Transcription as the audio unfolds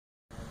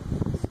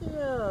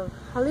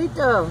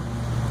Halito.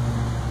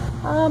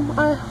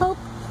 I hope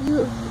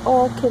you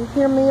all can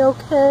hear me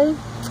okay.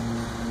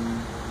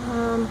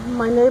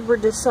 My neighbor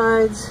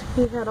decides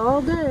he had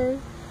all day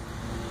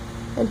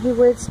and he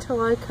waits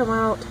till I come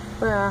out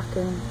back,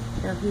 and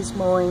he's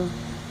mowing,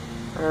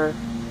 or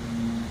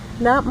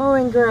not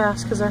mowing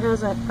grass, because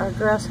our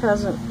grass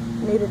hasn't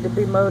needed to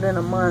be mowed in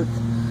a month.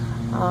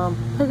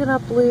 Picking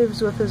up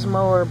leaves with his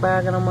mower,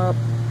 bagging them up.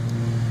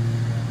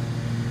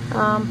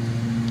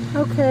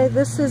 Okay,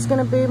 this is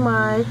going to be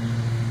my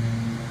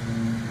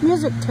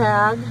music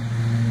tag,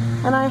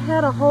 and I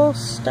had a whole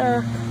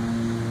stack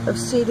of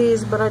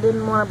CDs, but I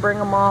didn't want to bring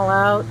them all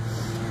out.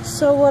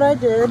 So what I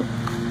did,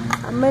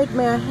 I made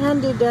me a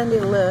handy dandy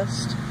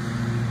list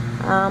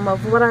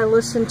of what I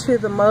listen to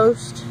the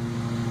most.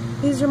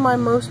 These are my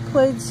most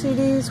played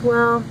CDs,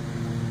 well,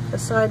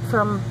 aside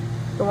from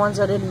the ones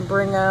I didn't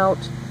bring out.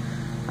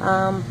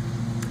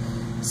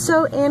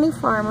 So Annie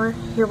Farmer,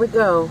 here we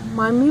go.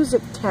 My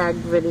music tag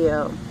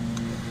video.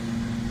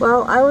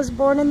 Well, I was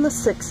born in the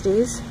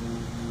 60s,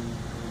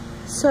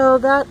 so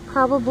that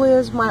probably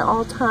is my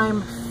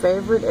all-time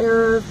favorite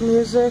era of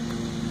music.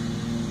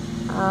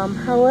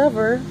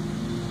 However,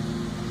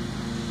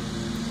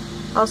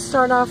 I'll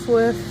start off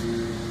with,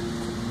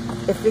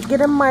 if you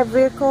get in my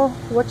vehicle,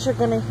 what you're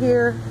going to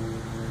hear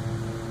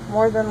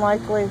more than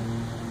likely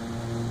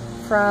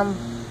from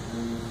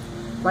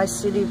my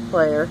CD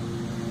player.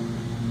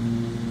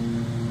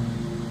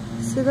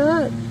 See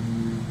that?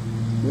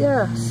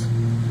 Yes.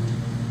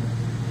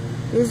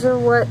 These are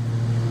what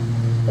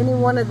any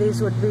one of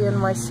these would be in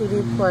my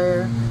CD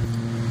player.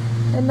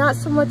 And not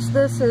so much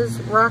this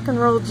as Rock and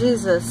Roll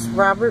Jesus,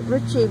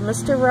 RobertRitchie,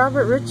 Mr.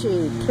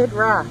 RobertRitchie,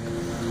 KidRock.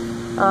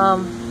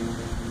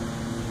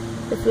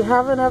 If you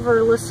haven't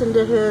ever listened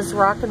to his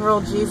Rock and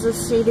Roll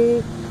Jesus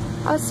CD,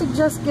 I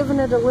suggest giving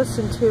it a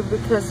listen to,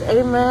 because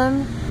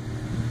Amen,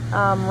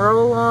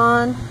 Roll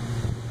On,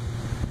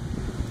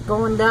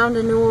 Going Down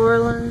to New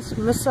Orleans,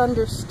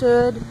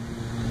 Misunderstood,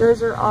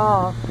 those are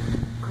all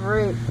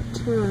great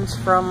tunes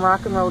from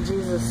Rock and Roll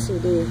Jesus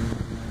CD.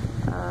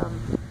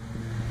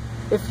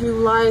 If you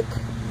like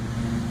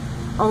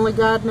Only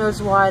God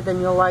Knows Why, then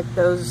you'll like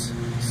those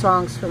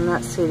songs from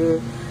that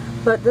CD.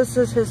 But this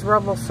is his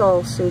Rebel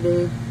Soul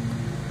CD.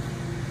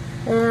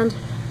 And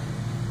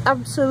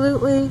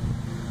absolutely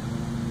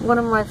one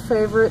of my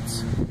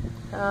favorites.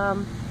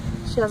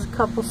 She has a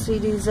couple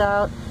CDs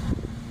out,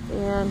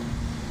 and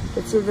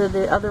it's either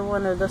the other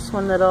one or this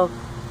one that'll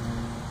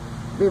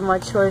be my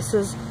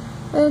choices.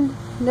 And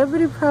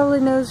nobody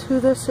probably knows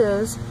who this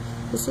is.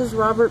 This is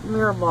Robert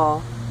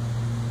Mirabal.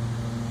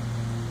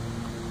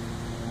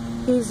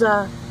 He's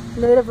a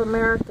Native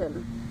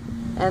American,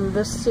 and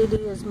this CD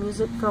is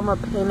Music from a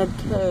Painted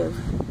Cave.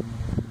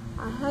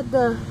 I had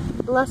the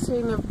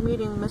blessing of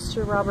meeting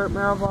Mr. Robert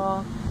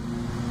Mirabal,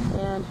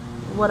 and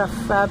what a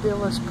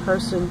fabulous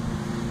person.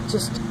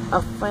 Just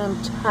a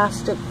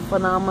fantastic,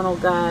 phenomenal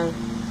guy.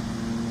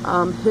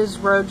 His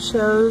road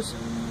shows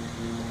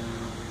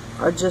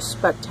are just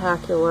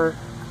spectacular.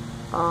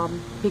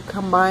 He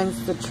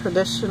combines the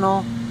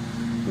traditional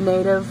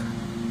Native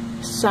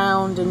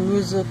sound and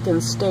music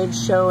and stage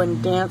show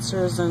and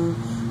dancers and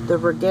the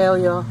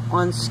regalia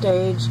on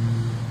stage.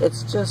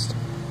 It's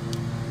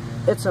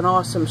an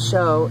awesome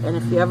show, and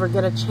if you ever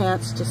get a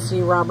chance to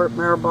see Robert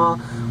Mirabal,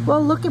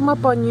 well, look him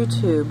up on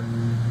YouTube.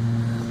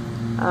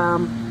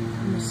 Let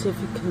me see if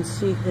you can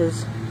see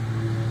his.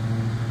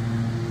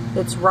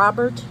 It's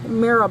Robert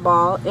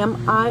Mirabal,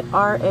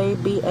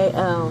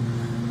 M-I-R-A-B-A-L,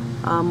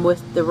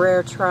 with the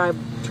Rare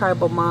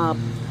Tribal Mob.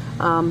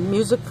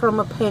 Music from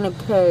a Painted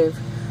Cave.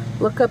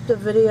 Look up the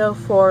video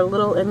for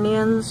Little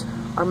Indians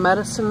or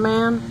Medicine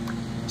Man.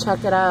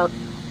 Check it out.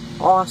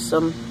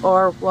 Awesome.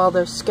 Or, well,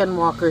 there's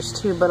skinwalkers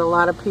too, but a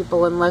lot of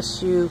people,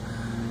 unless you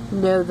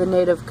know the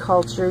Native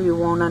culture, you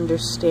won't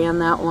understand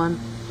that one.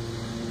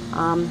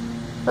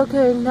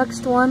 Okay,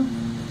 next one.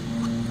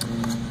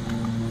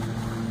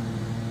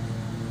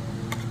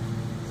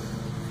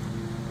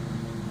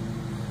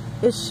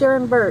 Is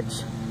Sharon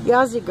Burch,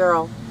 Yazzie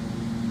Girl.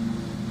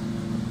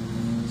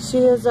 She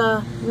is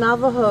a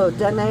Navajo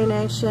Dene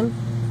Nation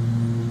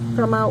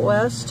from out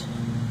west.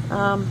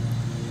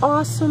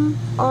 Awesome,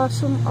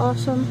 awesome,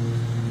 awesome.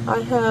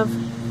 I have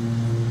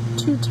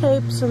 2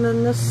 tapes and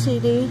then this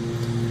CD,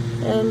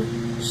 and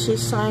she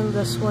signed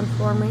this one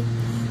for me,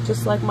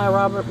 just like my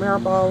Robert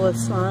Mirabal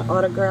is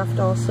autographed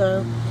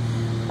also.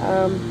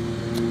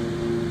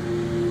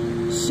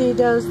 She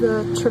does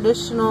the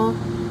traditional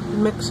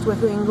mixed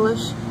with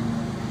English,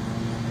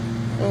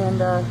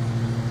 and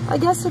I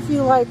guess if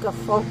you like a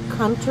folk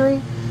country,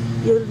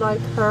 you'd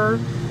like her.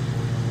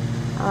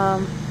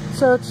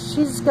 So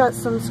she's got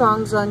some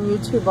songs on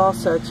YouTube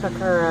also. Check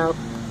her out.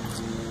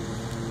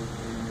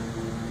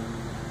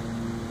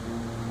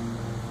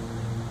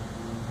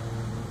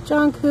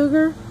 John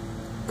Cougar,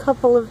 a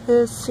couple of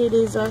his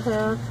CDs I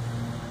have.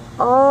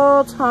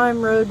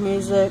 All-time road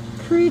music.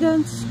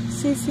 Creedence,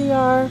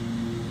 CCR.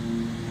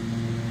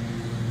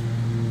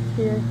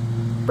 Here.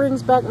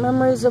 Brings back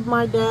memories of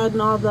my dad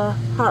and all the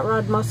hot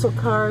rod muscle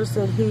cars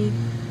that he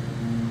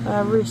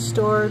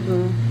restored.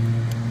 And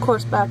of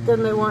course back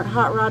then they weren't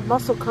hot rod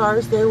muscle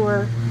cars, they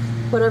were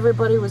what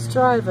everybody was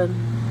driving.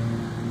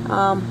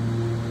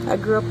 I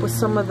grew up with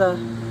some of the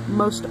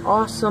most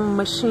awesome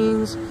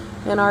machines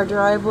in our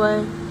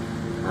driveway.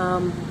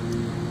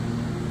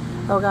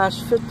 Oh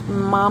gosh,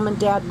 Mom and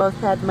Dad both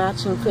had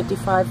matching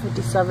 55,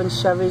 57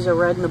 Chevys, a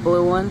red and a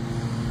blue one.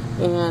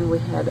 And we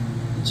had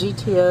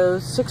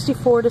GTOs,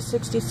 64 to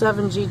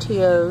 67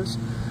 GTOs.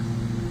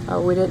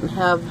 We didn't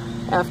have,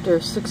 after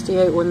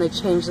 68 when they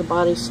changed the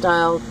body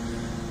style,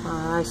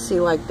 I see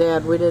like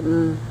Dad, we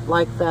didn't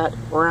like that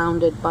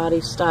rounded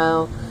body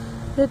style.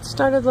 It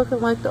started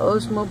looking like the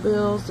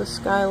Oldsmobiles, the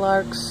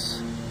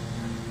Skylarks.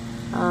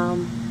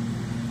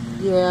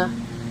 Yeah,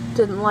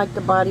 didn't like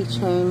the body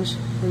change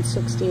in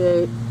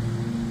 68.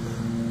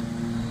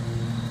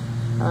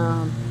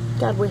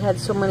 God, we had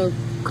so many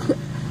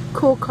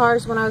cool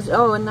cars when I was,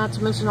 oh, and not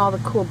to mention all the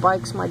cool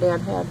bikes my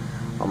dad had.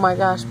 Oh my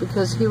gosh,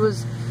 because he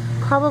was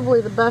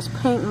probably the best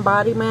paint and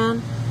body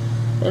man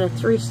in a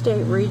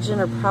 3-state region,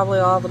 or probably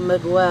all the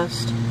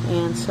Midwest.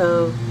 And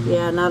so,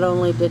 yeah, not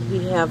only did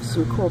he have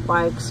some cool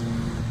bikes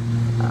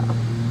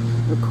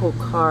and cool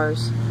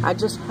cars, I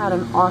just had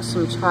an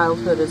awesome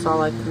childhood is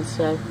all I can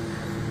say.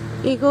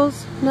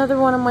 Eagles, another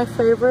one of my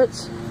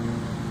favorites.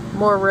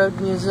 More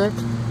road music.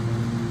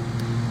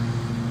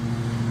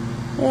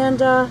 And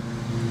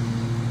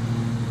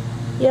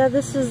yeah,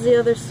 this is the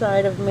other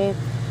side of me.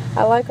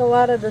 I like a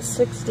lot of the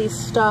 60s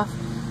stuff.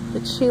 The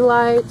Jchi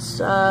Lights,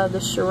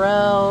 the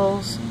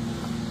Shirelles,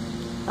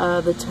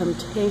 the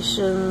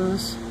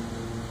Temptations,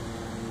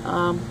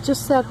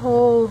 just that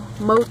whole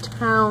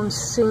Motown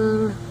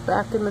scene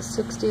back in the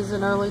 60s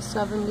and early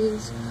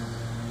 70s.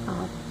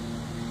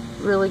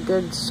 Really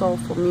good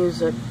soulful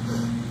music.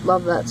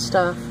 Love that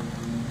stuff.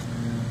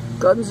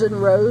 Guns N'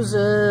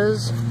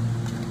 Roses,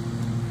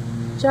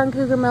 John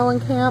Cougar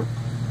Mellencamp,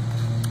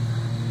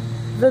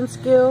 Vince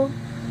Gill,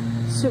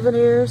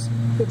 Souvenirs.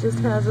 He just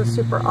has a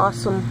super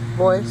awesome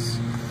voice.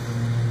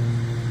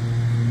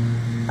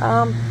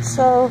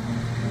 So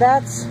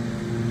that's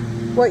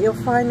what you'll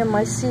find in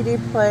my CD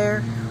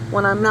player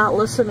when I'm not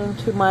listening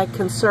to my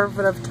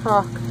conservative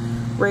talk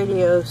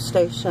radio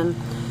station.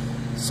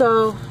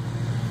 So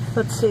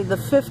let's see, the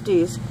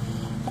 50s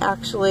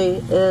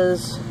actually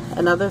is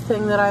another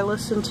thing that I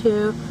listen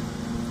to.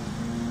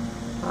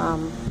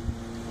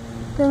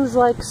 Things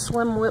like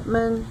Slim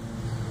Whitman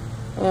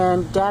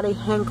and Daddy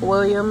Hank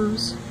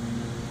Williams,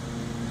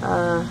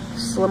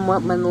 Slim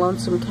Whitman,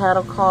 Lonesome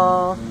Cattle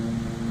Call.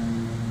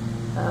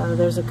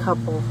 There's a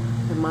couple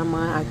in my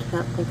mind, I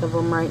can't think of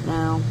them right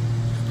now.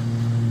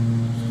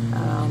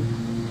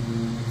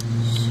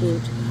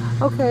 Shoot.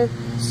 Okay,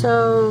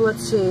 so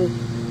let's see.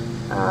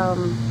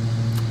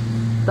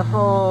 The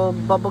whole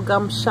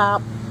bubblegum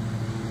shop,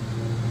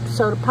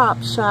 soda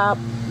pop shop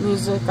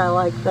music, I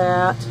like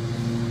that.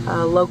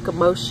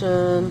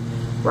 Locomotion,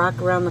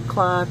 Rock Around the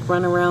Clock,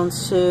 Run Around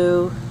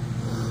Sue.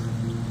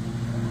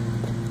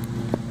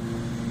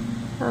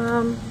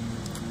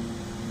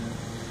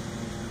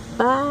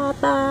 Bye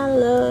Bye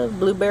Love,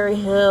 Blueberry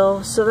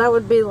Hill. So that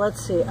would be,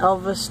 let's see,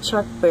 Elvis,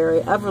 Chuck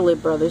Berry, Everly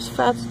Brothers,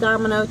 Fats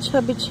Domino,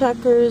 Chubby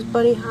Checkers,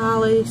 Buddy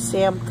Holly,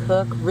 Sam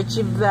Cooke,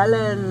 Richie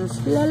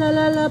Valens, La La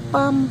La La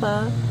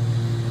Bamba.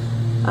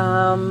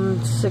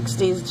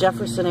 60s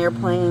Jefferson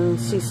Airplane,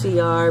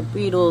 CCR,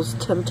 Beatles,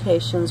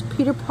 Temptations,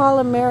 Peter, Paul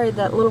and Mary,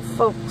 that little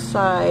folk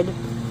side.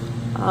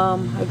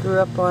 I grew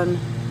up on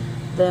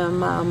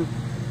them.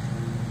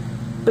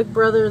 Big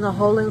Brother and the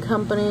Holding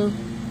Company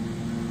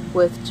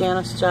with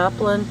Janis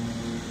Joplin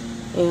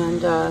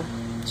and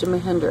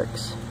Jimi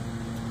Hendrix.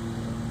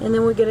 And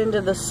then we get into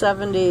the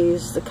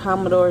 70s, the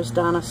Commodores,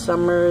 Donna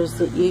Summers,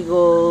 the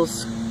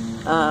Eagles,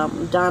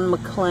 Don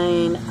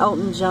McLean,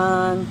 Elton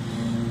John,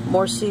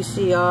 more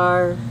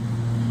CCR,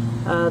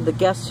 the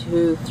Guess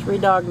Who, Three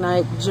Dog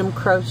Night, Jim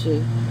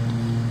Croce.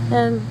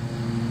 And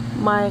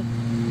my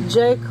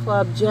J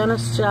Club,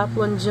 Janis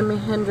Joplin, Jimi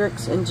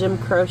Hendrix, and Jim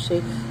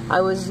Croce. I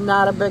was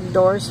not a big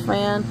Doors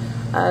fan.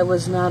 I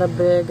was not a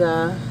big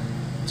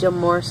Jim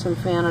Morrison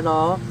fan at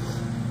all.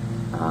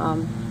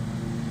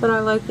 But I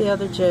like the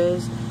other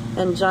J's.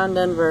 And John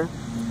Denver,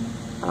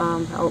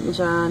 Elton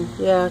John.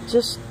 Yeah,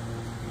 just,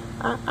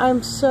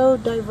 I'm so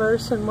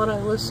diverse in what I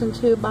listen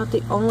to. About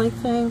the only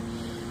thing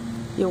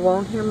you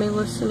won't hear me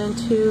listening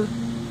to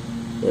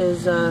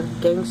is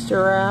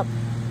gangster rap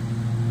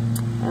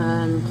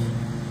and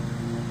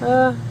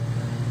the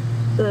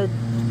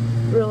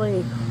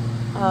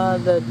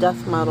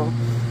death metal.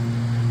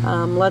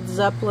 Led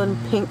Zeppelin,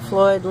 Pink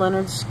Floyd,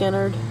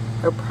 LynyrdSkynyrd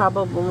are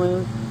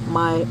probably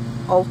my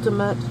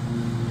ultimate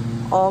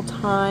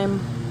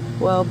all-time,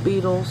 well,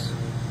 Beatles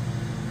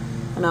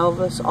and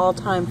Elvis,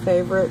 all-time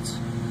favorites.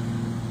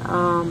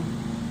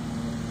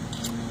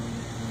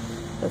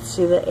 Let's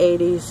see, the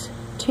 80s.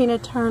 Tina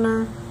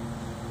Turner,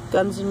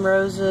 Guns N'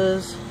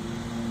 Roses,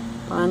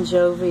 Bon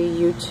Jovi,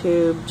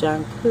 YouTube,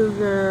 John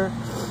Cougar,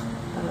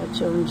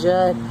 Joan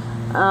Jett,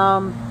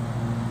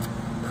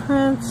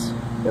 Prince.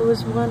 There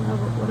was one,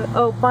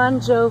 oh, Bon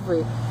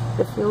Jovi.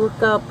 If you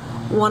look up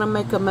Wanna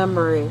Make a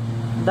Memory,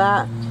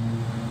 that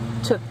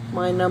took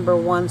my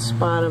 #1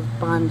 spot of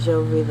Bon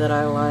Jovi that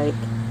I like.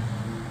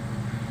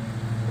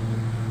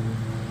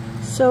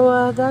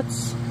 So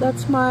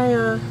that's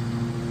my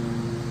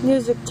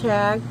music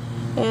tag.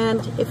 And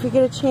if you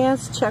get a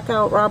chance, check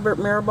out Robert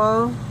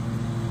Mirabal,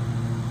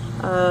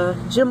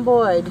 Jim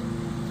Boyd.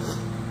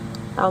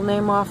 I'll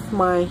name off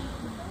my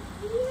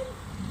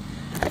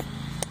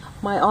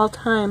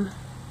all-time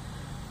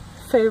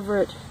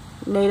favorite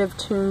native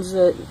tunes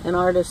and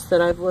artists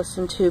that I've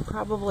listened to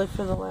probably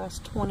for the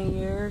last 20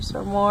 years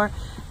or more,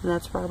 and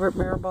that's Robert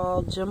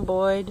Mirabal, Jim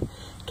Boyd,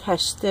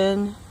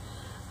 Keshtin.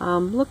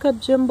 Look up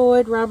Jim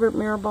Boyd, Robert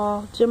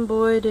Mirabal. Jim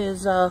Boyd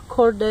is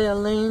Coeur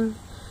d'Alene,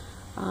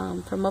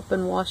 from up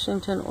in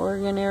Washington,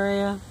 Oregon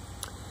area.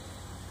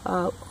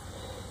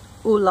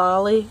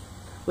 ULALI,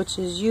 which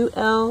is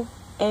ULAIL,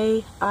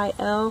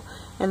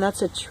 and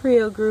that's a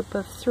trio group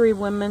of 3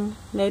 women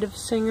native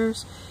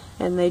singers,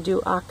 and they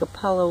do a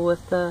cappella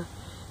with the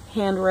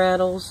hand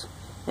rattles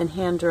and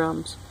hand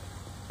drums.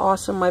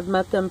 Awesome. I've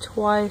met them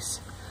twice.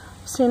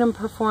 I've seen them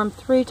perform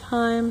 3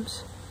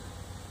 times.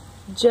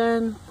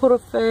 Jen,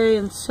 Purufe,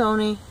 and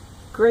Sony,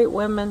 great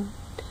women.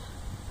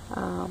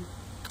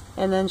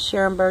 And then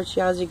Sharon, Burch,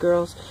 Yazzie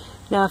Girls.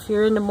 Now, if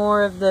you're into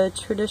more of the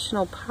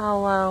traditional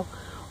powwow,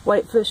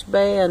 Whitefish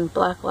Bay and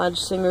Black Lodge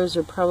singers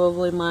are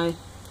probably my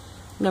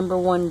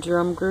 #1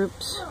 drum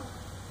groups.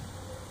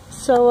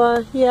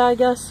 So, yeah, I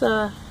guess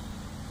the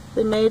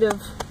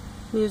native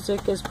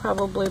music is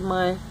probably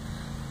my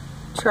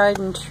tried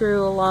and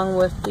true, along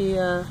with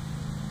the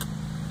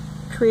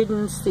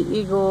Creedence, the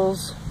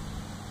Eagles,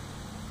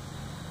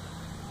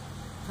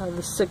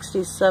 the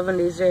 60s,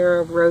 70s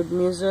era of road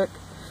music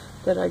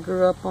that I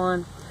grew up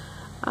on.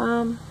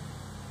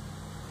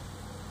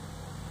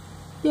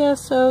 Yeah,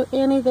 so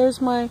Annie, there's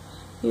my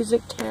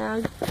music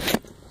tag.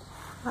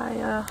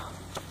 I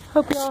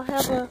hope y'all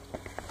have a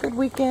good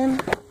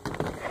weekend.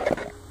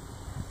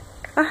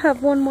 I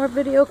have one more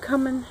video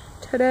coming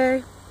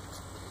today,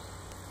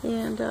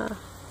 and I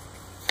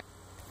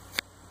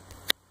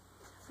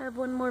have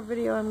one more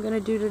video I'm going to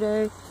do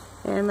today,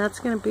 and that's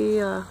going to be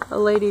a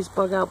lady's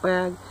bug out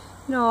bag.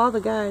 You know, all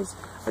the guys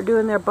are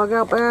doing their bug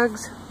out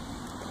bags,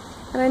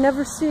 and I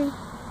never see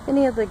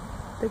any of the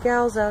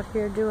gals out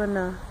here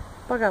doing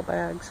bug out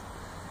bags.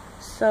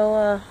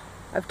 So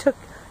I've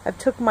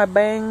took my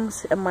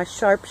bangs and my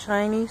sharp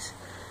shinies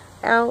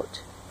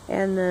out,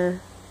 and the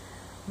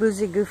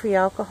boozy goofy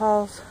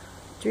alcohols,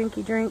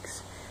 drinky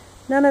drinks.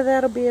 None of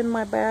that'll be in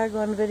my bag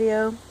on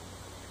video.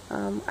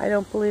 I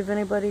don't believe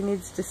anybody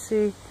needs to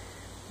see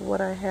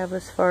what I have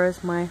as far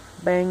as my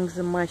bangs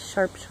and my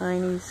sharp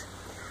shinies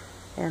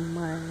and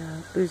my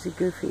boozy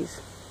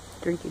goofies,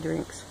 drinky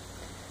drinks.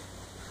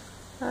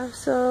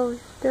 So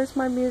there's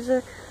my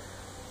music.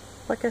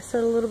 Like I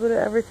said, a little bit of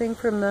everything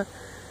from the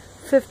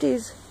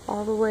 50s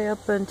all the way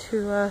up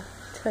into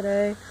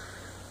today.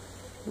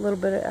 A little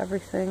bit of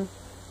everything.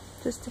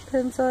 Just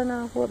depends on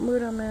what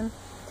mood I'm in.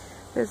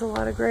 There's a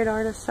lot of great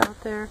artists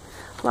out there.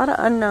 A lot of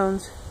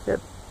unknowns that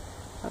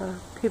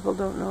people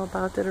don't know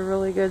about that are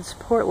really good.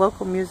 Support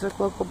local music,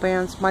 local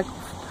bands.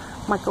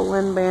 Michael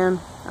Lynn band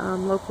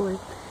locally.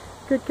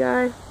 Good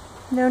guy.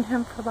 Known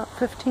him for about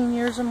 15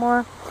 years or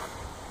more.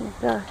 And,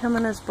 him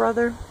and his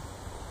brother.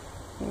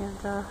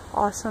 And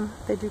awesome.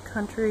 They do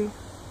country.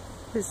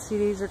 His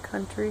CDs are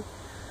country.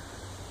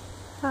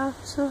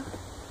 So,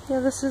 yeah,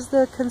 this is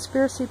the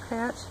conspiracy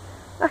patch.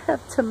 I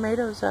have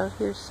tomatoes out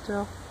here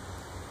still.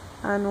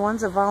 And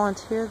one's a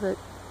volunteer that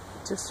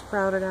just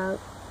sprouted out.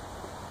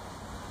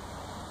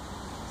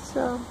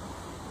 So,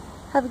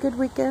 have a good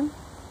weekend.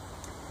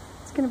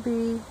 It's going to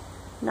be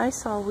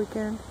nice all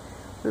weekend.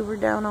 We were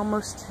down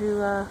almost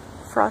to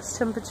frost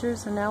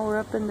temperatures, and now we're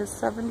up in the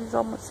 70s,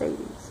 almost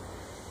 80s.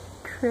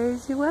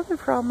 Crazy weather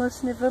for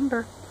almost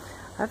November.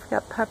 I've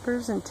got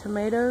peppers and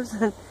tomatoes,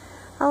 and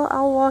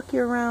I'll walk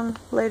you around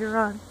later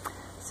on.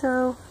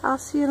 So, I'll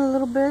see you in a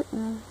little bit,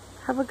 and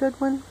have a good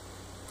one.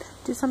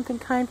 Do something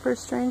kind for a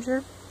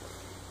stranger,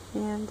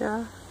 and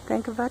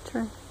thank a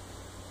veteran.